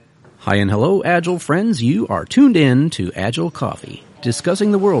Hi and hello, Agile friends. You are tuned in to Agile Coffee,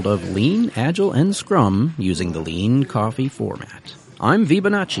 discussing the world of Lean, Agile, and Scrum using the Lean Coffee format. I'm V.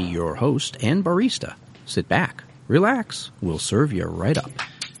 Bonacci, your host and barista. Sit back, relax, we'll serve you right up.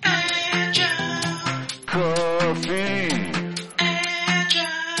 Agile Coffee.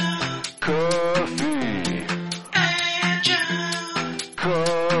 Agile Coffee. Agile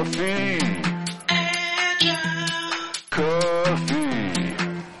Coffee. Agile Coffee.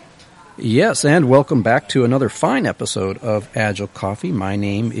 Yes, and welcome back to another fine episode of Agile Coffee. My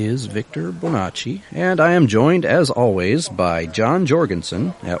name is Victor Bonacci, and I am joined, as always, by John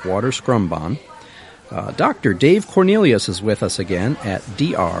Jorgensen at Water Scrumbon. Dr. Dave Cornelius is with us again at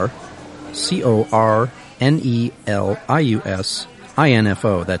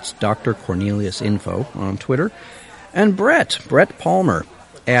DrCorneliusinfo. That's Dr. Cornelius Info on Twitter. And Brett Palmer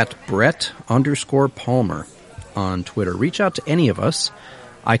at Brett_Palmer on Twitter. Reach out to any of us.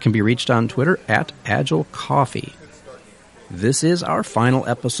 I can be reached on Twitter at Agile Coffee. This is our final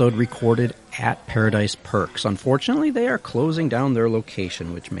episode recorded at Paradise Perks. Unfortunately, they are closing down their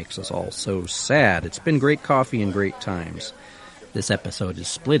location, which makes us all so sad. It's been great coffee and great times. This episode is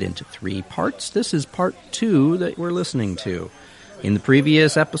split into 3 parts. This is part 2 that we're listening to. In the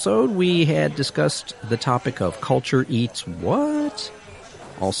previous episode, we had discussed the topic of culture eats what?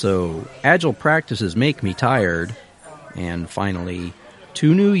 Also, Agile practices make me tired. And finally,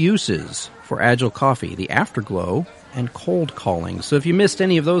 2 new uses for Agile Coffee, the Afterglow and cold calling. So if you missed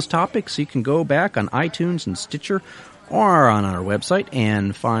any of those topics, you can go back on iTunes and Stitcher or on our website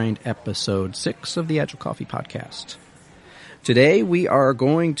and find episode 6 of the Agile Coffee podcast. Today we are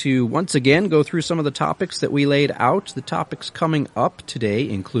going to once again go through some of the topics that we laid out. The topics coming up today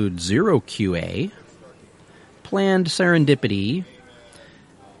include Zero QA, planned serendipity,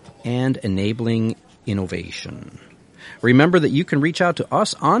 and enabling innovation. Remember that you can reach out to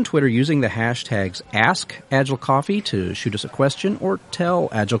us on Twitter using the hashtags AskAgileCoffee to shoot us a question or tell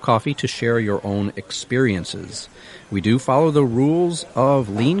Agile Coffee to share your own experiences. We do follow the rules of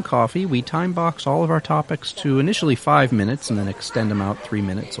Lean Coffee. We time box all of our topics to initially 5 minutes and then extend them out 3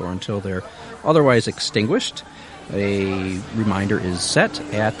 minutes or until they're otherwise extinguished. A reminder is set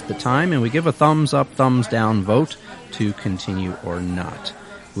at the time and we give a thumbs up, thumbs down vote to continue or not.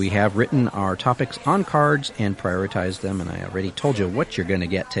 We have written our topics on cards and prioritized them, and I already told you what you're going to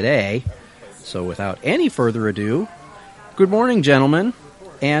get today. So without any further ado, good morning, gentlemen.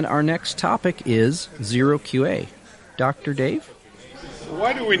 And our next topic is Zero QA. Dr. Dave?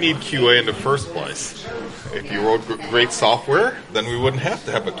 Why do we need QA in the first place? If you wrote great software, then we wouldn't have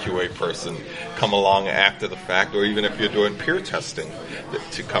to have a QA person come along after the fact, or even if you're doing peer testing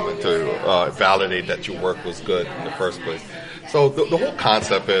to come in to validate that your work was good in the first place. So the whole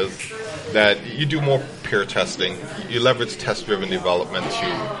concept is that you do more peer testing, you leverage test-driven development to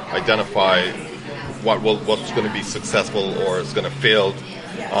identify what's going to be successful or is going to fail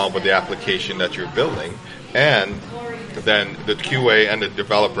with the application that you're building, and then the QA and the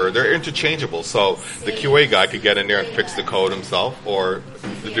developer, they're interchangeable. So the QA guy could get in there and fix the code himself, or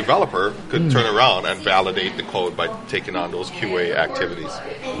the developer could turn around and validate the code by taking on those QA activities.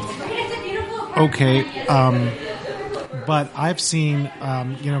 Okay, but I've seen,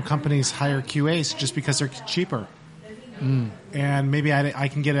 companies hire QAs just because they're cheaper. And maybe I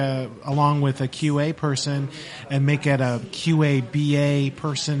can get along with a QA person and make it a QA BA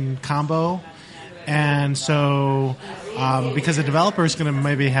person combo. And so, because the developer is going to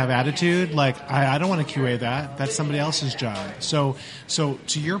maybe have attitude, like, I don't want to QA that. That's somebody else's job. So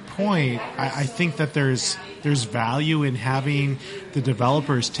to your point, I think that there's value in having the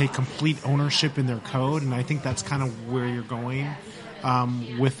developers take complete ownership in their code, and I think that's kind of where you're going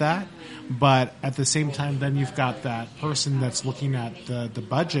with that. But at the same time, then you've got that person that's looking at the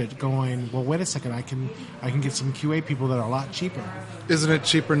budget going, well, wait a second, I can get some QA people that are a lot cheaper. Isn't it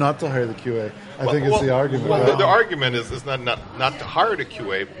cheaper not to hire the QA? I think it's the argument. Well, right? the argument is not to hire the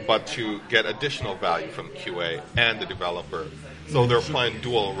QA, but to get additional value from the QA and the developer. So they're playing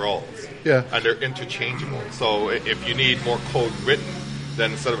dual roles. Yeah. And they're interchangeable. So if you need more code written,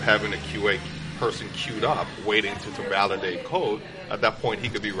 then instead of having a QA person queued up waiting to validate code, at that point he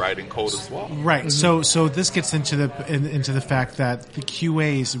could be writing code as well. Right. Mm-hmm. So this gets into the fact that the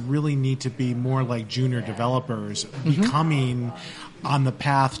QAs really need to be more like junior developers, becoming on the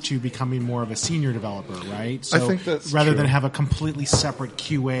path to becoming more of a senior developer, right? So I think that's rather true. than have a completely separate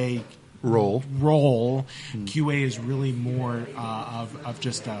QA role, QA is really more of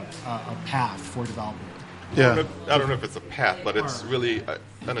just a path for development. Yeah. I don't know if it's a path, but it's really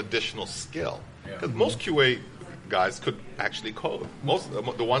an additional skill. Because most QA guys could actually code. Most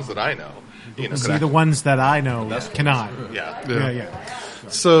of the ones that I know, could See, the actually- ones that I know cannot. yeah. Yeah.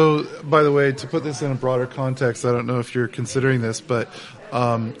 So, by the way, to put this in a broader context, I don't know if you're considering this, but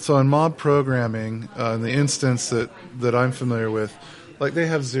so in mob programming, in the instance that I'm familiar with, like they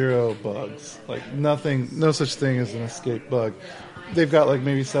have 0 bugs, like nothing, no such thing as an escape bug. They've got like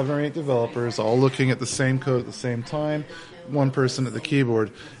maybe 7 or 8 developers all looking at the same code at the same time, one person at the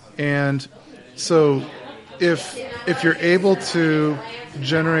keyboard, and so if you're able to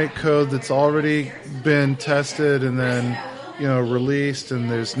generate code that's already been tested and then released,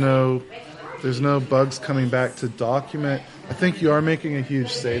 and there's no bugs coming back to document, I think you are making a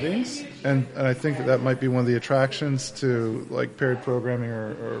huge savings, and I think that might be one of the attractions to like paired programming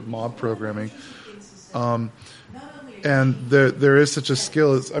or mob programming. And there is such a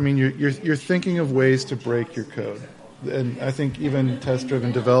skill. You're thinking of ways to break your code, and I think even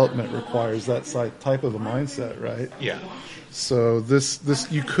test-driven development requires that type of a mindset, right? Yeah. So this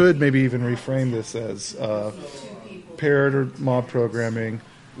you could maybe even reframe this as paired or mob programming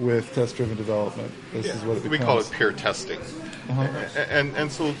with test-driven development. This is what it becomes. We call it peer testing. Uh-huh.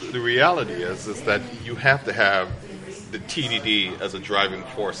 And so the reality is that you have to have the TDD as a driving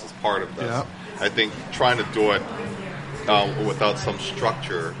force as part of this. Yeah. I think trying to do it without some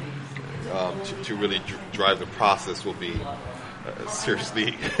structure to really drive the process will be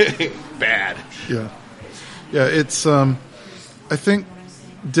seriously bad. Yeah, it's I think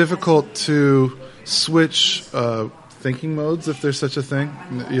difficult to switch thinking modes, if there's such a thing.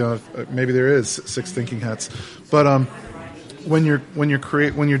 Maybe there is 6 thinking hats, but when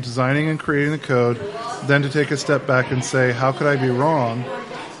you're designing and creating the code, then to take a step back and say, how could I be wrong,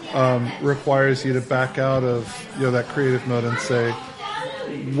 requires you to back out of that creative mode and say,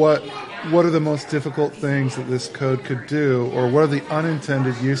 what are the most difficult things that this code could do, or what are the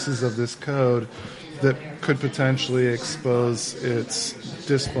unintended uses of this code that could potentially expose its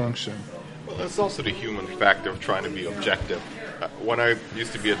dysfunction. Well, there's also the human factor of trying to be objective. When I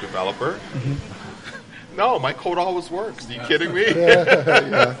used to be a developer, no, my code always works. Are you kidding me?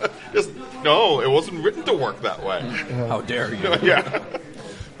 Yeah. No, it wasn't written to work that way. How dare you? Yeah.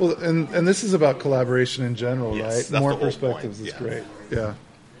 Well, and this is about collaboration in general, Yes, right? that's the More whole perspectives point. is Yeah. great. Yeah.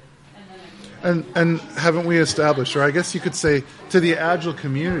 And haven't we established, or I guess you could say to the Agile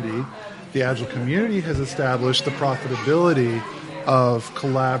community has established the profitability of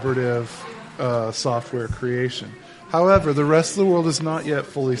collaborative software creation. However, the rest of the world is not yet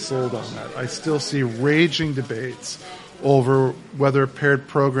fully sold on that. I still see raging debates over whether paired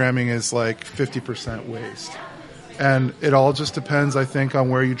programming is like 50% waste. And it all just depends, I think, on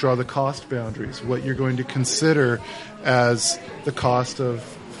where you draw the cost boundaries, what you're going to consider as the cost of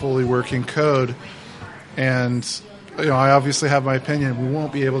fully working code. And I obviously have my opinion. We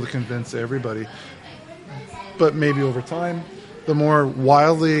won't be able to convince everybody. But maybe over time, the more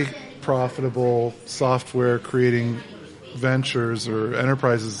wildly profitable software creating ventures or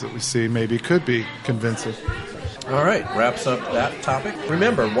enterprises that we see maybe could be convincing. All right, wraps up that topic.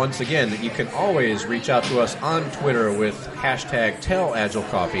 Remember, once again, that you can always reach out to us on Twitter with hashtag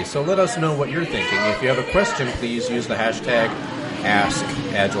 #TellAgileCoffee. So let us know what you're thinking. If you have a question, please use the hashtag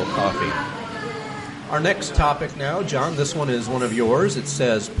 #AskAgileCoffee. Our next topic now, John, this one is one of yours. It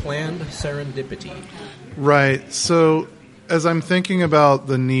says planned serendipity. Right. So as I'm thinking about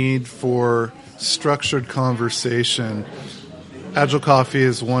the need for structured conversation, Agile Coffee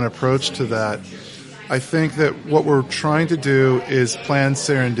is one approach to that. I think that what we're trying to do is plan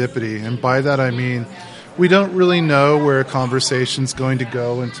serendipity. And by that I mean we don't really know where a conversation's going to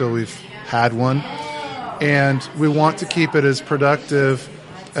go until we've had one. And we want to keep it as productive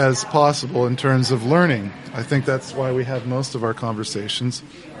as possible in terms of learning. I think that's why we have most of our conversations.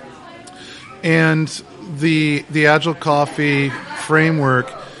 And the Agile Coffee framework,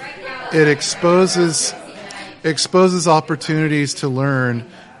 it exposes opportunities to learn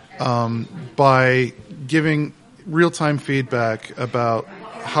by giving real-time feedback about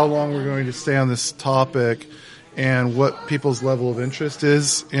how long we're going to stay on this topic and what people's level of interest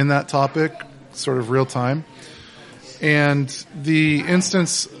is in that topic, sort of real-time. And the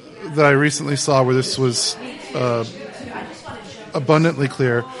instance that I recently saw where this was abundantly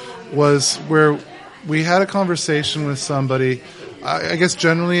clear was where we had a conversation with somebody, I guess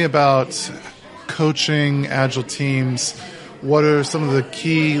generally about coaching Agile teams. What are some of the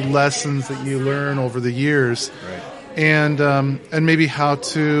key lessons that you learn over the years, Right. And maybe how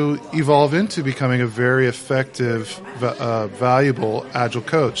to evolve into becoming a very effective, valuable Agile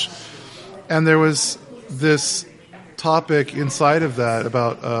coach. And there was this topic inside of that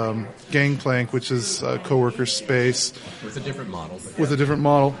about Gangplank, which is a coworker space With a different model. But with a different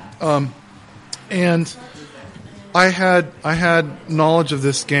model. And I had knowledge of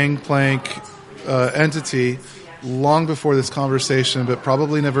this Gangplank entity long before this conversation, but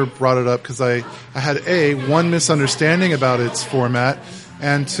probably never brought it up because I had one misunderstanding about its format,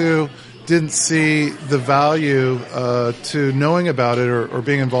 and two, didn't see the value to knowing about it or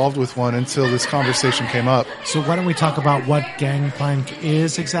being involved with one until this conversation came up. So why don't we talk about what Gangplank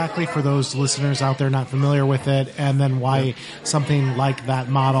is exactly for those listeners out there not familiar with it, and then why something like that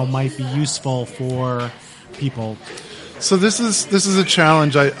model might be useful for people. So this is a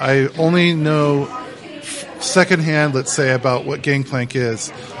challenge. I only know secondhand, let's say, about what Gangplank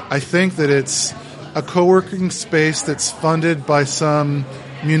is. I think that it's a co-working space that's funded by some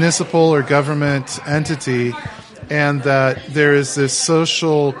municipal or government entity, and that there is this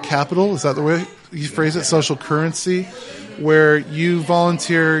social capital, is that the way you phrase it, social currency, where you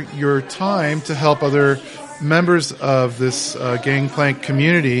volunteer your time to help other members of this Gangplank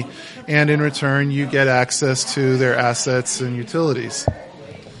community, and in return you get access to their assets and utilities.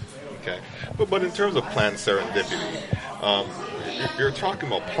 Okay. But in terms of planned serendipity, you're talking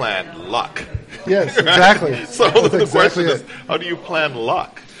about planned luck. Yes, exactly. So That's the exactly question is, it. how do you plan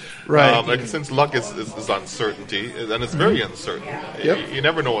luck? Right. Since luck is uncertainty, and it's very uncertain. Yep. You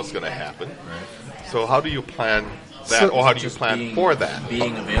never know what's going to happen. Right. So how do you plan that, or how do you plan for that?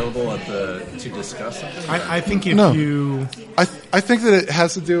 Being available to discuss something? I think if No. you... I think that it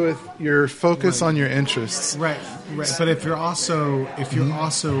has to do with your focus on your interests. Right. But if you're also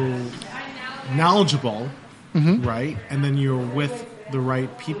knowledgeable, right, and then you're with the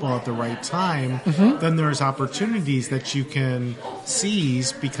right people at the right time, then there's opportunities that you can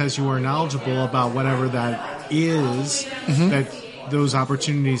seize because you are knowledgeable about whatever that is, that those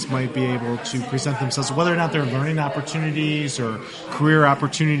opportunities might be able to present themselves, whether or not they're learning opportunities or career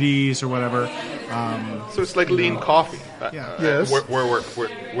opportunities or whatever. So it's like lean coffee. Yes. Where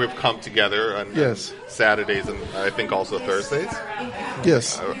we've come together on Yes. Saturdays and I think also Thursdays.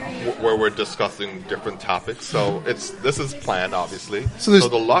 Yes. Where we're discussing different topics. So this is planned, obviously. So there's-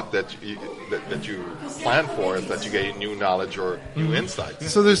 the luck that you plan for is that you get new knowledge or new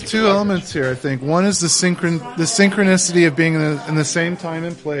insights. So there's two elements here, I think. One is the synchronicity of being in the same time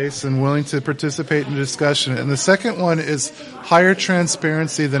and place and willing to participate in the discussion. And the second one is higher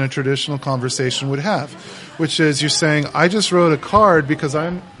transparency than a traditional conversation would have, which is you're saying, I just wrote a card because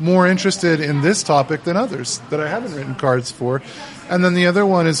I'm more interested in this topic than others that I haven't written cards for. And then the other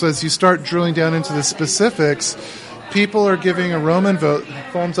one is as you start drilling down into the specifics, people are giving a Roman vote,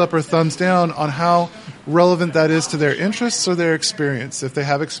 thumbs up or thumbs down, on how relevant that is to their interests or their experience. If they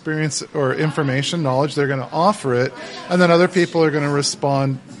have experience or information, knowledge, they're going to offer it. And then other people are going to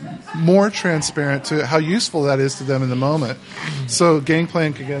respond more transparent to how useful that is to them in the moment. So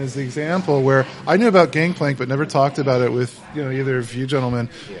Gangplank, again, is the example where I knew about Gangplank but never talked about it with either of you gentlemen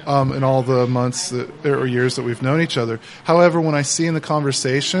in all the months or years that we've known each other. However, when I see in the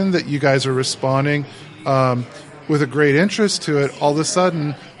conversation that you guys are responding with a great interest to it, all of a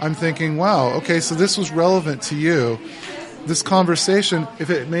sudden I'm thinking, wow, okay, so this was relevant to you. This conversation, if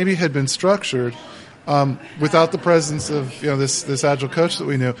it maybe had been structured without the presence of this agile coach that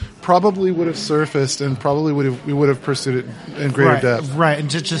we knew, probably would have surfaced and probably we would have pursued it in greater depth. Right, and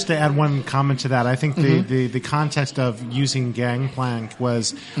just to add one comment to that, I think the context of using Gangplank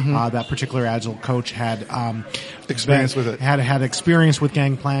was that particular agile coach had Experience with it. Had experience with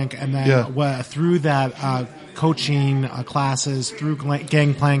Gangplank, and then through that coaching classes through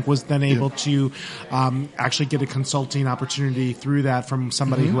Gangplank was then able to actually get a consulting opportunity through that from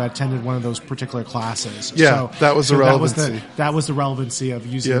somebody who had attended one of those particular classes. Yeah, that was the relevancy. That was the relevancy of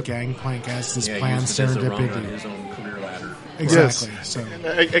using Gangplank as this planned serendipity. On his own career ladder. Exactly. Yes. So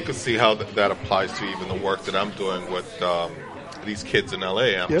I could see how that applies to even the work that I'm doing with these kids in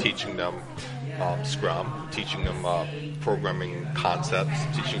LA. I'm teaching them Scrum, teaching them programming concepts,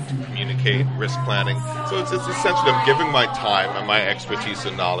 teaching them to communicate, risk planning. So it's essentially I'm giving my time and my expertise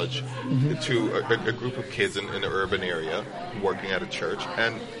and knowledge to a group of kids in an urban area working at a church.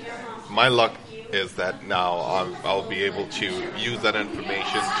 And my luck is that now I'll be able to use that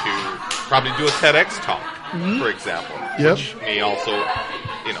information to probably do a TEDx talk, for example, which may also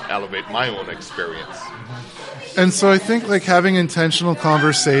elevate my own experience. And so I think like having intentional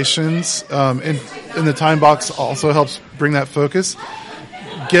conversations in the time box also helps bring that focus,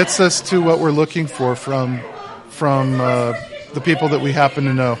 gets us to what we're looking for from the people that we happen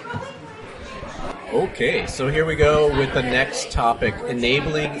to know. Okay, so here we go with the next topic,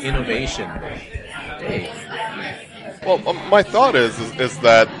 enabling innovation. Dave. Well, my thought is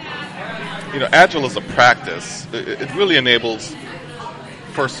that Agile as a practice, it really enables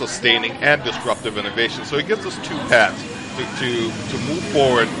for sustaining and disruptive innovation. So it gives us two paths to move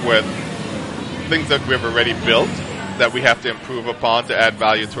forward with things that we've already built that we have to improve upon to add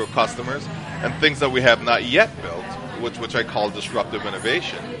value to our customers, and things that we have not yet built, which I call disruptive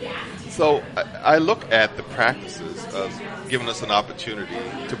innovation. So I look at the practices as giving us an opportunity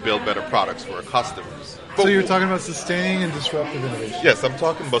to build better products for our customers. So you're talking about sustaining and disruptive innovation. Yes, I'm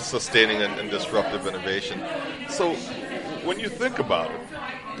talking about sustaining and disruptive innovation. So when you think about it,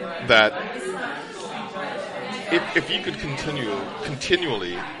 that if you could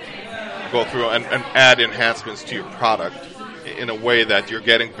continually go through and add enhancements to your product in a way that you're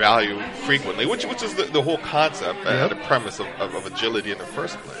getting value frequently, which is the whole concept and the premise of agility in the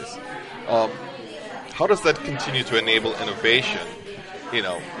first place. How does that continue to enable innovation, in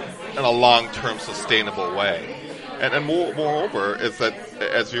a long-term sustainable way? And moreover, is that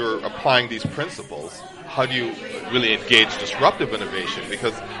as you're applying these principles, how do you really engage disruptive innovation?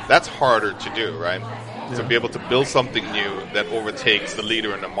 Because that's harder to do, right? To be able to build something new that overtakes the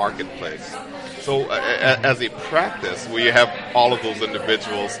leader in the marketplace. So as a practice where you have all of those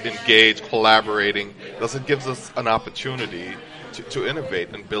individuals engaged, collaborating, thus it gives us an opportunity to innovate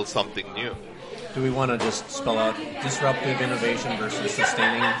and build something new. Do we want to just spell out disruptive innovation versus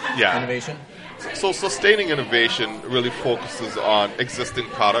sustaining innovation? So sustaining innovation really focuses on existing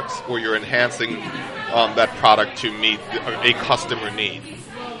products where you're enhancing that product to meet a customer need.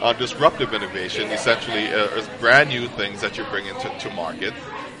 Disruptive innovation essentially is brand new things that you bring into market,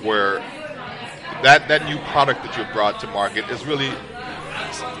 where that new product that you've brought to market is really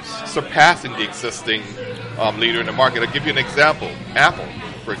surpassing the existing leader in the market. I'll give you an example. Apple,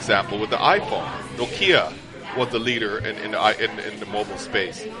 for example, with the iPhone. Nokia was the leader in the mobile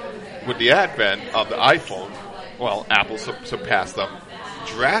space. With the advent of the iPhone, well, Apple surpassed them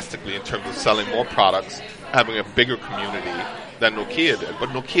drastically in terms of selling more products, having a bigger community than Nokia did. But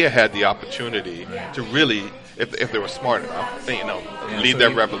Nokia had the opportunity to really, if they were smart enough, lead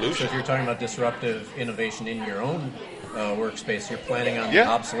that revolution. So if you're talking about disruptive innovation in your own workspace, you're planning on the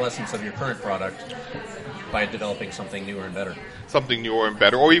obsolescence of your current product by developing something newer and better. Something newer and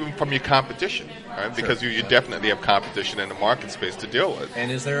better, or even from your competition, right? Because you definitely have competition in the market space to deal with.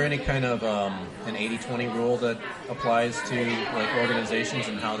 And is there any kind of an 80-20 rule that applies to organizations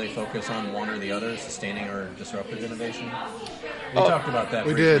and how they focus on one or the other, sustaining or disruptive innovation? We talked about that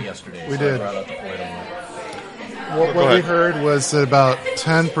briefly yesterday. We so did. I brought up the point on that. What we heard was that about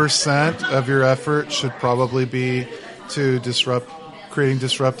 10% of your effort should probably be to creating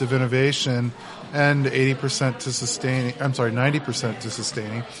disruptive innovation, and 80% to sustaining. I'm sorry, 90% to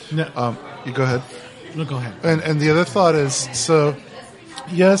sustaining. No. You go ahead. No, go ahead. And the other thought is, so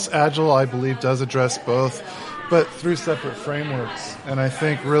yes, Agile, I believe, does address both, but through separate frameworks. And I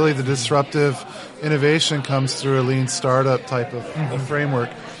think really the disruptive innovation comes through a lean startup type of framework.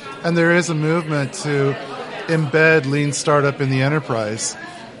 And there is a movement to embed lean startup in the enterprise.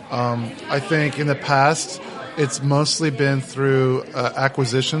 I think in the past, it's mostly been through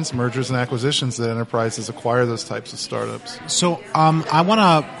acquisitions, mergers and acquisitions, that enterprises acquire those types of startups. So I want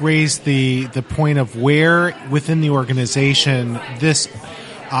to raise the point of where within the organization this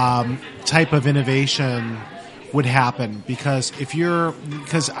type of innovation would happen, because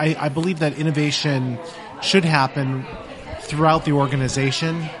I believe that innovation should happen throughout the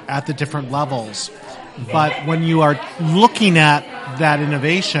organization at the different levels. But when you are looking at that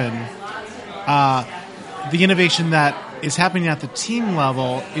innovation, the innovation that is happening at the team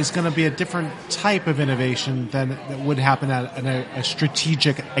level is going to be a different type of innovation than that would happen at a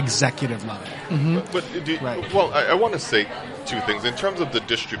strategic executive level. But well, I want to say two things. In terms of the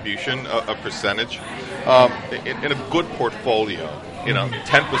distribution of percentage, in a good portfolio,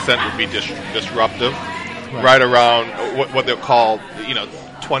 10% would be disruptive, right around what they'll call,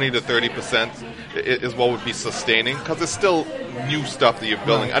 20 to 30% is what would be sustaining, because it's still new stuff that you're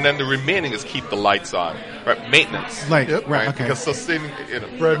building, and then the remaining is keep the lights on, right? Maintenance, Right. Okay. Because sustaining,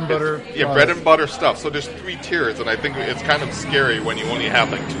 Bread and butter. bread and butter stuff. So there's 3 tiers, and I think it's kind of scary when you only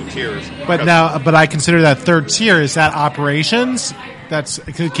have like 2 tiers. But I consider that third tier is that operations. That's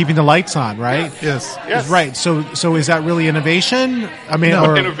keeping the lights on, right? Yes. Right. So is that really innovation? I mean,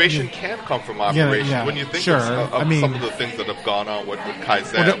 innovation can come from operation. yeah. When you think Sure. of some of the things that have gone on with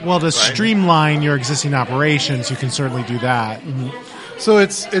Kaizen. Well, to right? streamline your existing operations, you can certainly do that. So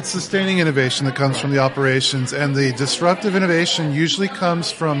it's sustaining innovation that comes from the operations, and the disruptive innovation usually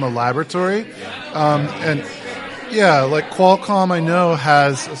comes from a laboratory. Like Qualcomm, I know,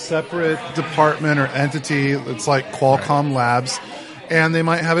 has a separate department or entity that's like Qualcomm Labs, and they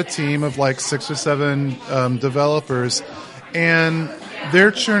might have a team of like 6 or 7 developers, and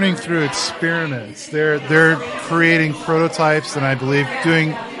they're churning through experiments. They're creating prototypes, and I believe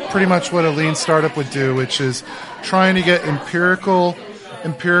doing pretty much what a lean startup would do, which is trying to get empirical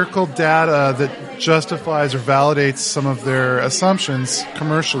empirical data that justifies or validates some of their assumptions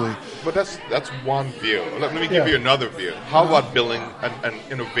commercially. But that's one view. Let me give Yeah. you another view. How about building an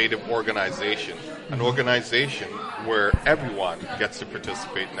innovative organization? An organization where everyone gets to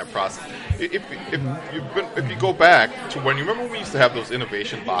participate in that process. If you go back to when you remember we used to have those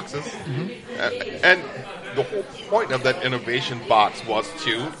innovation boxes, and the whole point of that innovation box was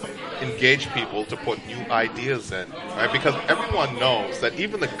to engage people to put new ideas in, right? Because everyone knows that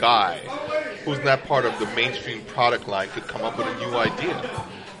even the guy who's not part of the mainstream product line could come up with a new idea.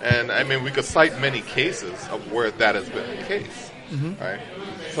 And I mean, we could cite many cases of where that has been the case, right?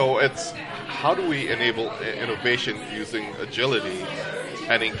 So it's how do we enable innovation using agility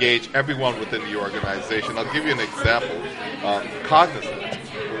and engage everyone within the organization? I'll give you an example. Cognizant,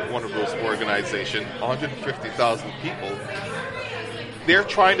 one of those organizations, 150,000 people. They're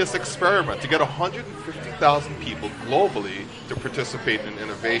trying this experiment to get 150,000 people globally to participate in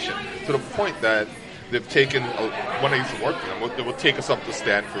innovation, to the point that they've taken, when I used to work for them, they will take us up to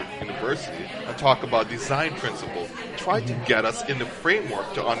Stanford University and talk about design principles, try to get us in the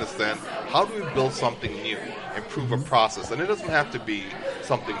framework to understand how do we build something new, improve a process. And it doesn't have to be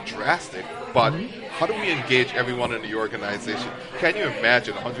something drastic, but how do we engage everyone in the organization? Can you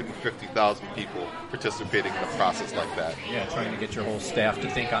imagine 150,000 people participating in a process like that? Yeah, trying to get your whole staff to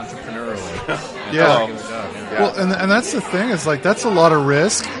think entrepreneurially. Yeah. Yeah. Well, and that's the thing is like that's a lot of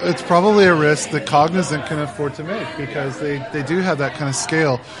risk. It's probably a risk that Cognizant can afford to make because they do have that kind of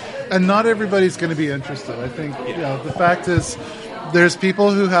scale, and not everybody's going to be interested. I think the fact is there's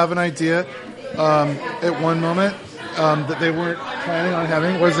people who have an idea at one moment that they weren't planning on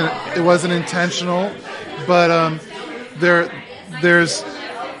having. It wasn't intentional, but there's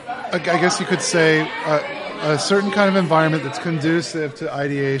I guess you could say a certain kind of environment that's conducive to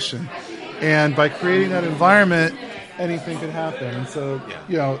ideation, and by creating that environment, anything could happen. And so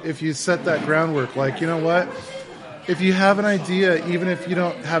if you set that groundwork, like what, if you have an idea, even if you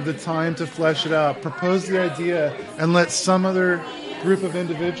don't have the time to flesh it out, propose the idea and let some other group of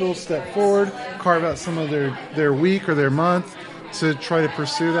individuals step forward, carve out some of their week or their month to try to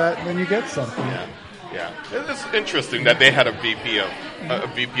pursue that, and then you get something. Yeah. It's interesting that they had a VP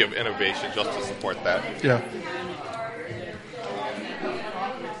of innovation just to support that. Yeah.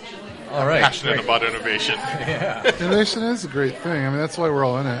 All right. Passionate about innovation. Yeah. Innovation is a great thing. I mean, that's why we're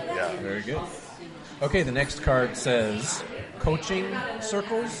all in it. Yeah. Very good. Okay, the next card says coaching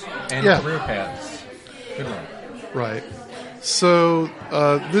circles and Yeah. career paths. Good one. Right. So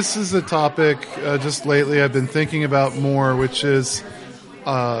this is a topic just lately I've been thinking about more, which is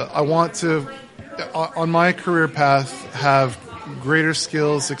I want to, on my career path, have greater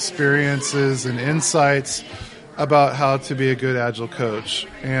skills, experiences, and insights about how to be a good Agile coach.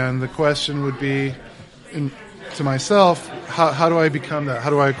 And the question would be, to myself, how do I become that? How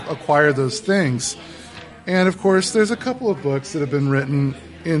do I acquire those things? And of course, there's a couple of books that have been written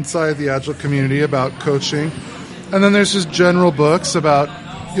inside the Agile community about coaching. And then there's just general books about,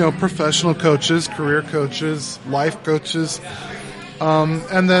 professional coaches, career coaches, life coaches.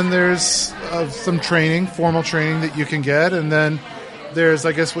 And then there's some training, formal training that you can get. And then there's,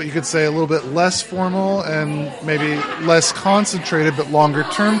 I guess, what you could say a little bit less formal and maybe less concentrated but longer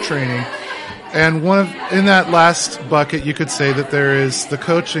term training. And in that last bucket, you could say that there is the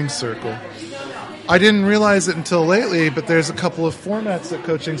coaching circle. I didn't realize it until lately, but there's a couple of formats that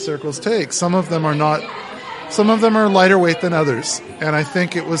coaching circles take. Some of them are lighter weight than others. And I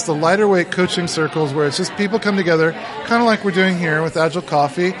think it was the lighter weight coaching circles where it's just people come together, kind of like we're doing here with Agile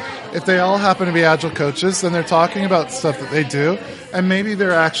Coffee. If they all happen to be Agile coaches, then they're talking about stuff that they do, and maybe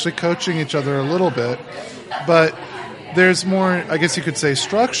they're actually coaching each other a little bit. But there's more, I guess you could say,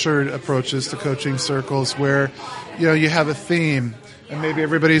 structured approaches to coaching circles where, you have a theme, and maybe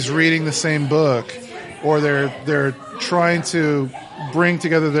everybody's reading the same book, or they're trying to bring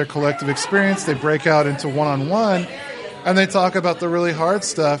together their collective experience. They break out into one-on-one, and they talk about the really hard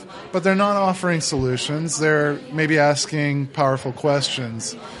stuff, but they're not offering solutions. They're maybe asking powerful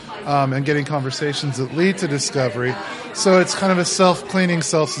questions and getting conversations that lead to discovery. So it's kind of a self-cleaning,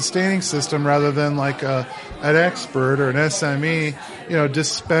 self-sustaining system rather than like an expert or an SME,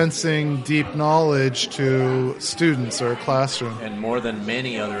 dispensing deep knowledge to students or a classroom. And more than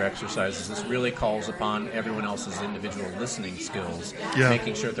many other exercises, this really calls upon everyone else's individual listening skills,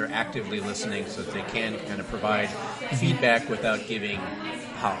 making sure they're actively listening so that they can kind of provide feedback without giving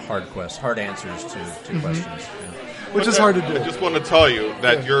hard answers to questions. Yeah. Which is hard to do. I just want to tell you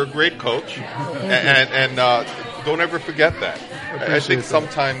that you're a great coach, and don't ever forget that. I think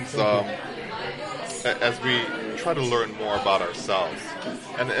sometimes as we try to learn more about ourselves,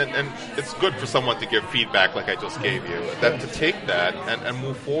 And it's good for someone to give feedback like I just gave you, that to take that and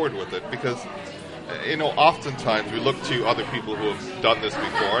move forward with it, because oftentimes we look to other people who have done this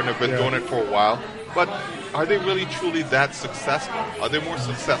before and have been doing it for a while, but are they really truly that successful? Are they more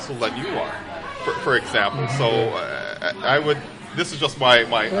successful than you are, for example? So this is just my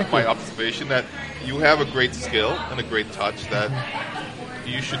observation, that you have a great skill and a great touch, that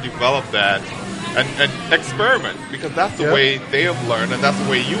you should develop that and experiment, because that's the way they have learned, and that's the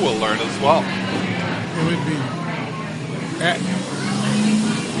way you will learn as well. It would be. I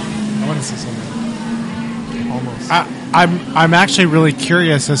want to say something. Almost. I'm actually really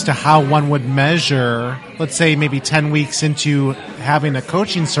curious as to how one would measure, let's say maybe 10 weeks into having a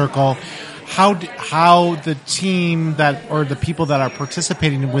coaching circle, how the team or the people that are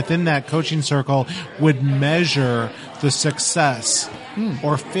participating within that coaching circle would measure the success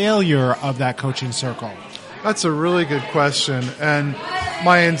or failure of that coaching circle. That's a really good question. And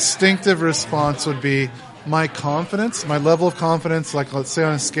my instinctive response would be my confidence, my level of confidence, like let's say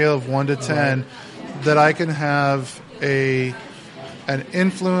on a scale of 1 to 10, that I can have an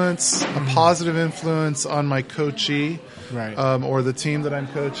influence, a positive influence on my coachee, or the team that I'm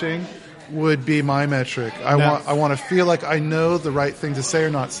coaching, would be my metric. I want to feel like I know the right thing to say or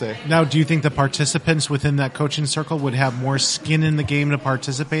not say. Now, do you think the participants within that coaching circle would have more skin in the game to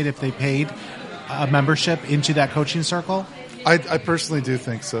participate if they paid a membership into that coaching circle? I personally do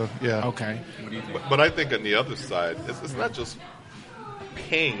think so, yeah. Okay. But I think on the other side, it's not just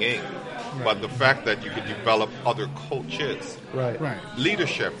paying in, but the fact that you can develop other coaches. Right.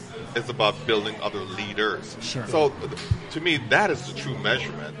 Leadership is about building other leaders. Sure. So to me, that is the true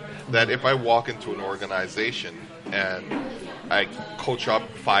measurement, that if I walk into an organization and I coach up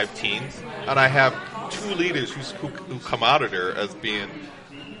 5 teams, and I have 2 leaders who come out of there as being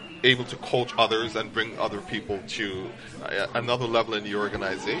able to coach others and bring other people to another level in the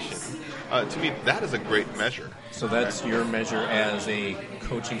organization, to me, that is a great measure. So that's your measure as a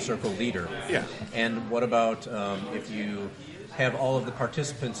coaching circle leader. Yeah. And what about if you have all of the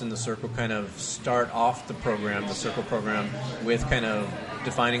participants in the circle kind of start off the circle program, with kind of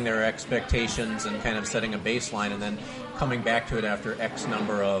defining their expectations and kind of setting a baseline, and then coming back to it after X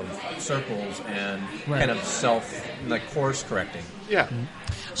number of circles and kind of course correcting? Yeah.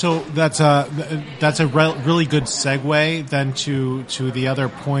 So that's a really good segue then to the other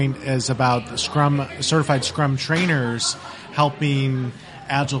point, is about certified Scrum trainers helping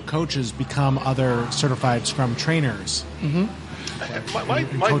Agile coaches become other certified Scrum trainers. Mm-hmm.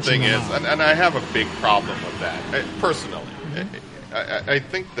 My thing is, and I have a big problem with that, personally. I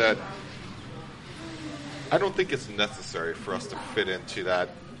think that I don't think it's necessary for us to fit into that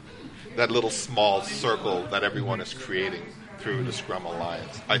little small circle that everyone is creating through the Scrum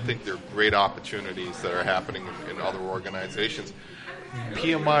Alliance. I think there are great opportunities that are happening in other organizations.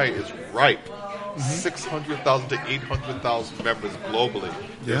 PMI is ripe. 600,000 to 800,000 members globally.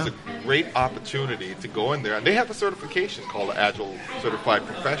 There's a great opportunity to go in there, and they have a certification called Agile Certified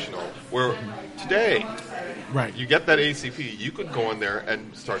Professional, where today you get that ACP, you could go in there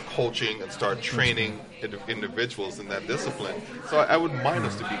and start coaching and start training individuals in that discipline. So I would mind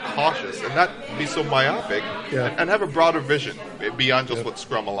us to be cautious and not be so myopic, and have a broader vision beyond just what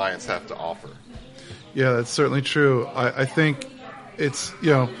Scrum Alliance have to offer. Yeah, that's certainly true. I think it's,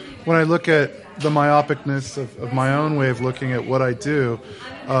 when I look at the myopicness of my own way of looking at what I do,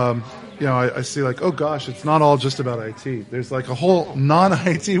 I see like, oh gosh, it's not all just about IT. There's like a whole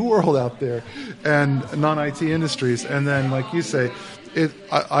non-IT world out there, and non-IT industries. And then, like you say,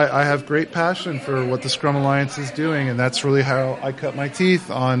 I have great passion for what the Scrum Alliance is doing, and that's really how I cut my teeth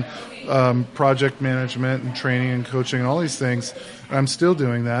on project management and training and coaching and all these things. And I'm still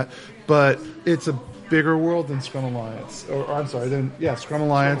doing that, but it's a bigger world than Scrum Alliance, Scrum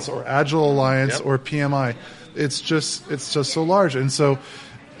Alliance or Agile Alliance or PMI. It's just so large, and so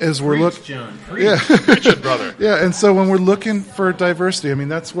as we're looking, brother, and so when we're looking for diversity, I mean,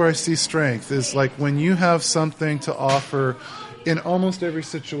 that's where I see strength, is like when you have something to offer in almost every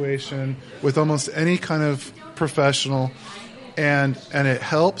situation with almost any kind of professional, and it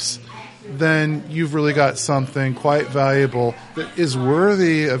helps, then you've really got something quite valuable that is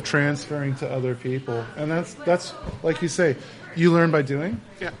worthy of transferring to other people. And that's like you say, you learn by doing.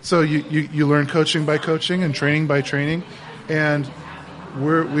 Yeah. So you learn coaching by coaching and training by training. And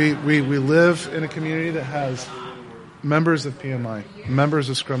we live in a community that has members of PMI, members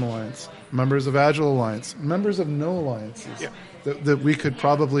of Scrum Alliance, members of Agile Alliance, members of no alliances that we could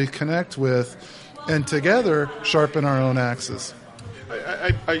probably connect with, and together sharpen our own axes.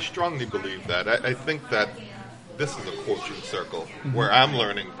 I strongly believe that. I think that this is a coaching circle where I'm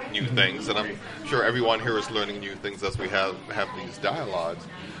learning new things, and I'm sure everyone here is learning new things as we have these dialogues.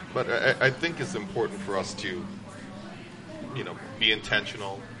 But I think it's important for us to, be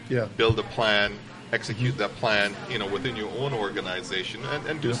intentional, build a plan, execute that plan, within your own organization,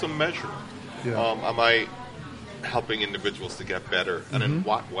 and do some measurement. Yeah. Am I helping individuals to get better, and in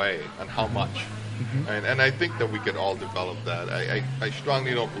what way, and how much? And I think that we could all develop that. I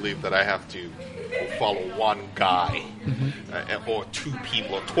strongly don't believe that I have to follow one guy or 2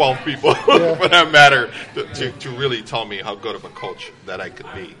 people or 12 people, for that matter, to really tell me how good of a coach that I could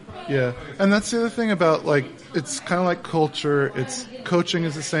be. Yeah, and that's the other thing about, it's kind of like culture. Coaching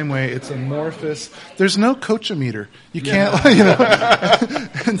is the same way. It's amorphous. There's no coach-o-meter. You can't,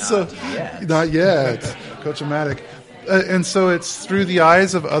 and not yet. Coach-o-matic. And so it's through the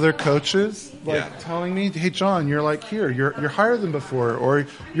eyes of other coaches, telling me, "Hey, John, you're you're higher than before, or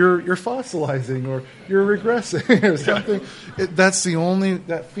you're fossilizing, or you're regressing, or something." That's the only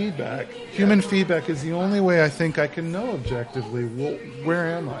feedback. Human feedback is the only way I think I can know objectively. Where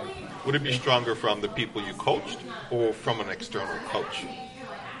am I? Would it be stronger from the people you coached, or from an external coach?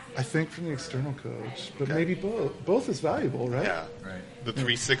 I think from the external coach, but maybe both. Both is valuable, right? Yeah, right. The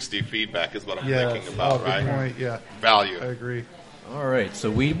 360 feedback is what I'm Yes. thinking about, right? Good point. Yeah, Value. I agree. All right,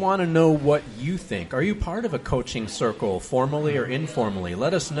 so we want to know what you think. Are you part of a coaching circle, formally or informally?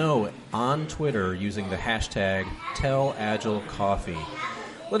 Let us know on Twitter using the hashtag #TellAgileCoffee.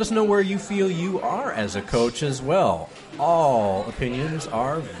 Let us know where you feel you are as a coach as well. All opinions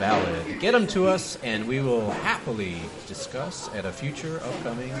are valid. Get them to us, and we will happily discuss at a future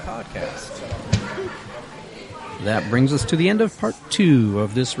upcoming podcast. That brings us to the end of part 2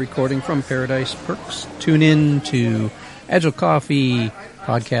 of this recording from Paradise Perks. Tune in to Agile Coffee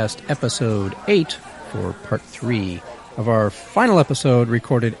Podcast Episode 8 for part 3 of our final episode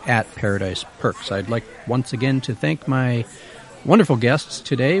recorded at Paradise Perks. I'd like once again to thank my wonderful guests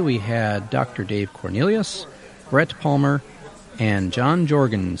today. We had Dr. Dave Cornelius, Brett Palmer, and John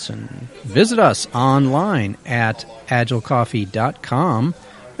Jorgensen. Visit us online at agilecoffee.com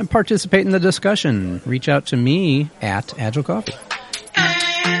and participate in the discussion. Reach out to me at Agile Coffee.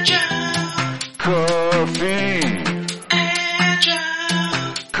 Coffee.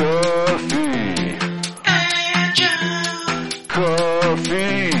 Coffee.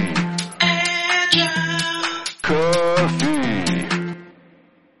 Coffee.